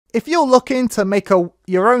If you're looking to make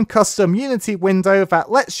your own custom Unity window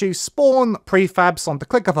that lets you spawn prefabs on the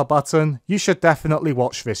click of a button, you should definitely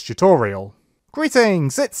watch this tutorial.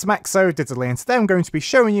 Greetings, it's Maxo Diddly, and today I'm going to be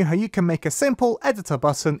showing you how you can make a simple editor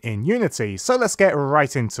button in Unity, so let's get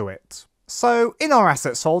right into it. So in our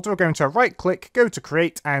assets folder, we're going to right click, go to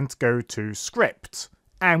create, and go to script.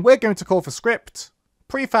 And we're going to call the script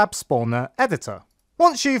prefab spawner editor.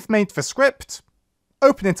 Once you've made the script,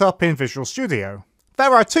 open it up in Visual Studio.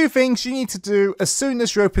 There are two things you need to do as soon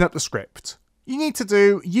as you open up the script. You need to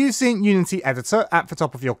do using Unity Editor at the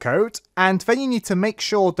top of your code, and then you need to make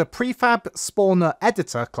sure the prefab spawner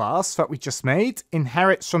editor class that we just made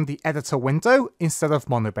inherits from the editor window instead of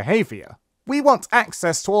mono behavior. We want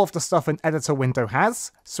access to all of the stuff an editor window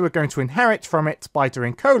has, so we're going to inherit from it by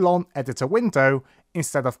doing :editor window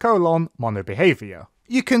instead of :mono behavior.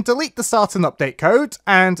 You can delete the start and update code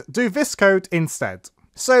and do this code instead.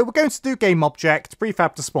 So we're going to do GameObject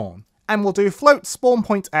prefab to spawn, and we'll do float spawn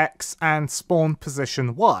point x and spawn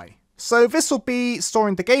position y. So this will be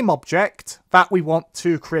storing the GameObject that we want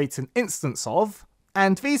to create an instance of,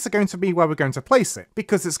 and these are going to be where we're going to place it,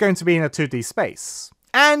 because it's going to be in a 2D space.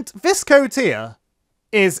 And this code here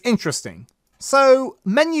is interesting. So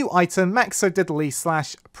menu item maxodiddly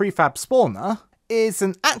 / prefab spawner is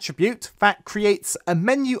an attribute that creates a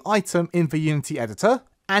menu item in the Unity editor.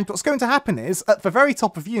 And what's going to happen is, at the very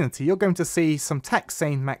top of Unity, you're going to see some text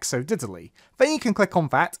saying Maxo Diddly. Then you can click on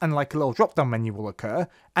that and like a little drop-down menu will occur,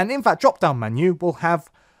 and in that drop-down menu we'll have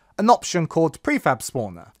an option called Prefab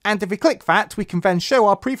Spawner. And if we click that, we can then show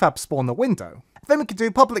our Prefab Spawner window. Then we can do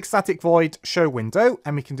public static void show window,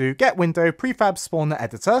 and we can do get window prefab spawner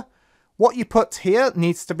editor. What you put here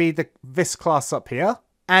needs to be this class up here,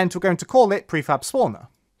 and we're going to call it prefab spawner.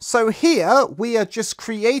 So here we are just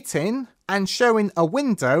creating and showing a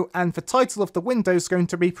window, and the title of the window is going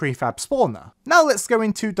to be prefab spawner. Now let's go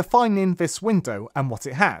into defining this window and what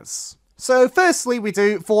it has. So firstly we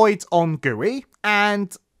do void on GUI,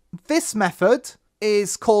 and this method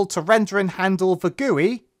is called to render and handle the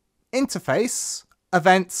GUI interface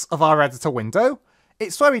events of our editor window.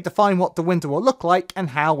 It's where we define what the window will look like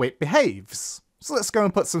and how it behaves. So let's go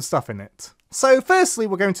and put some stuff in it. So firstly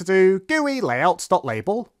we're going to do GUI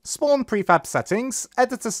layout.label, spawn prefab settings,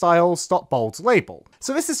 editor styles.bold label.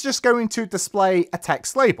 So this is just going to display a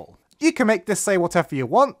text label. You can make this say whatever you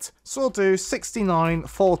want, so we'll do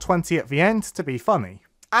 69420 at the end to be funny.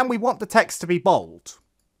 And we want the text to be bold.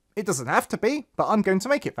 It doesn't have to be, but I'm going to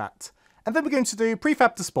make it that. And then we're going to do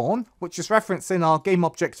prefab to spawn, which is referenced in our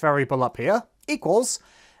GameObject variable up here, equals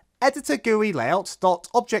editor GUI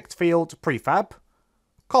layout.object field prefab,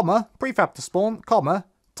 comma, prefab to spawn, comma,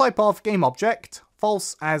 type of GameObject,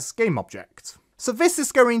 false as GameObject. So this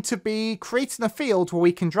is going to be creating a field where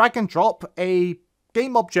we can drag and drop a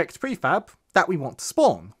GameObject prefab that we want to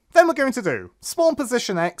spawn. Then we're going to do spawn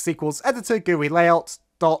position x equals editor GUI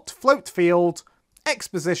layout.float field x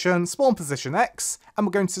position, spawn position x, and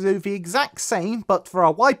we're going to do the exact same but for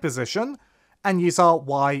our y position and use our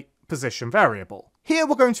y position variable. Here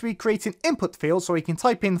we're going to be creating input fields so we can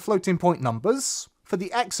type in floating point numbers for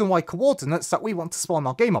the x and y coordinates that we want to spawn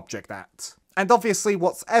our GameObject at. And obviously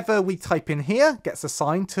whatever we type in here gets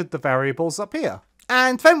assigned to the variables up here.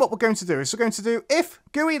 And then what we're going to do is we're going to do if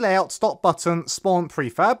GUI layout.button spawn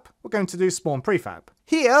prefab, we're going to do spawn prefab.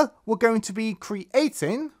 Here we're going to be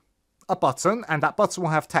creating a button, and that button will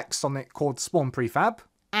have text on it called spawn prefab.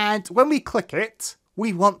 And when we click it,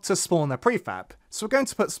 we want to spawn a prefab. So we're going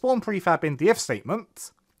to put spawn prefab in the if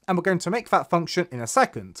statement, and we're going to make that function in a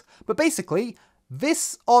second. But basically,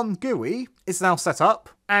 this on GUI is now set up,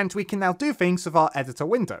 and we can now do things with our editor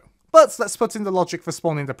window. But let's put in the logic for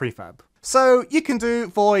spawning the prefab. So you can do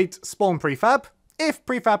void spawn prefab. If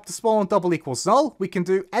prefab to spawn double equals null, we can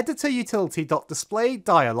do editor utility.display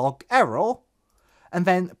dialog error, and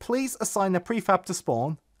then please assign a prefab to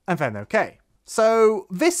spawn, and then OK. So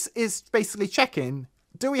this is basically checking,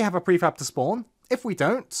 do we have a prefab to spawn? If we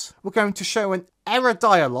don't, we're going to show an error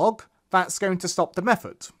dialog that's going to stop the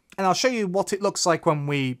method. And I'll show you what it looks like when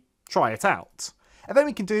we try it out. And then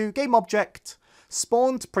we can do GameObject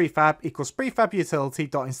spawned prefab equals prefab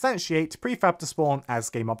utility.instantiate prefab to spawn as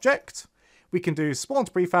GameObject. We can do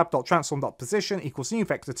spawned prefab.transform.position equals new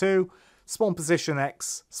vector2, spawn position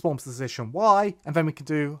x, spawn position y, and then we can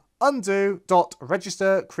do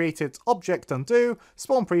undo.register created object undo,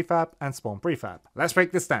 spawn prefab, and spawn prefab. Let's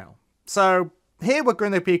break this down. So here we're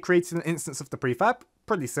going to be creating an instance of the prefab,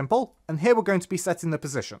 pretty simple, and here we're going to be setting the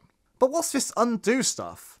position. But what's this undo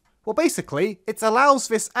stuff? Well, basically, it allows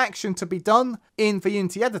this action to be done in the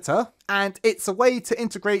Unity editor, and it's a way to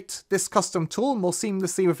integrate this custom tool more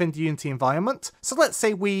seamlessly within the Unity environment. So let's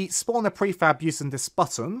say we spawn a prefab using this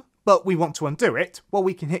button, but we want to undo it. Well,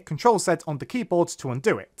 we can hit Ctrl-Z on the keyboard to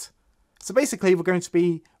undo it. So basically, we're going to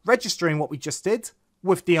be registering what we just did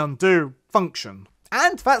with the undo function.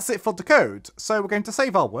 And that's it for the code. So we're going to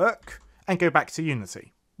save our work and go back to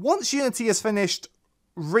Unity. Once Unity has finished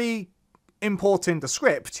importing the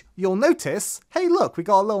script, you'll notice, hey look, we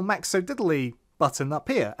got a little maxodiddly button up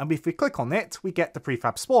here, and if we click on it, we get the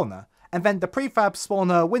prefab spawner. And then the prefab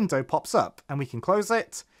spawner window pops up, and we can close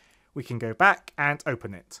it, we can go back and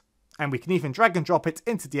open it. And we can even drag and drop it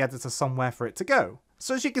into the editor somewhere for it to go.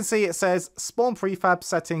 So as you can see, it says spawn prefab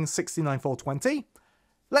settings 69420.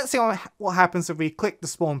 Let's see what happens if we click the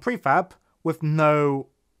spawn prefab with no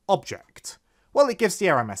object. Well, it gives the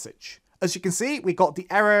error message. As you can see, we got the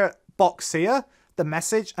error box here, the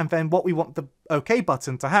message, and then what we want the OK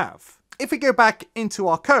button to have. If we go back into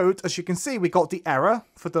our code, as you can see, we got the error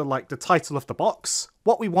for the title of the box,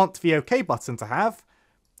 what we want the OK button to have,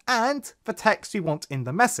 and the text we want in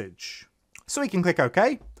the message. So we can click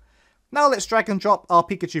OK. Now let's drag and drop our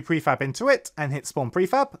Pikachu prefab into it and hit spawn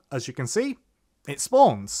prefab. As you can see, it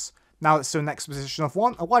spawns. Now let's do an X position of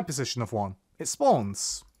 1, a Y position of 1. It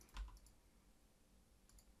spawns.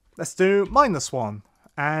 Let's do -1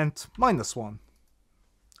 and -1.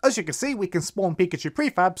 As you can see, we can spawn Pikachu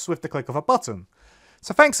prefabs with the click of a button.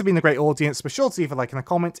 So thanks for being a great audience, be sure to leave a like and a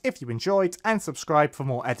comment if you enjoyed, and subscribe for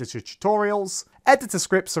more editor tutorials. Editor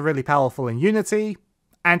scripts are really powerful in Unity,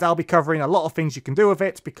 and I'll be covering a lot of things you can do with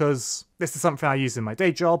it because this is something I use in my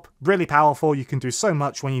day job. Really powerful, you can do so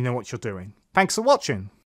much when you know what you're doing. Thanks for watching!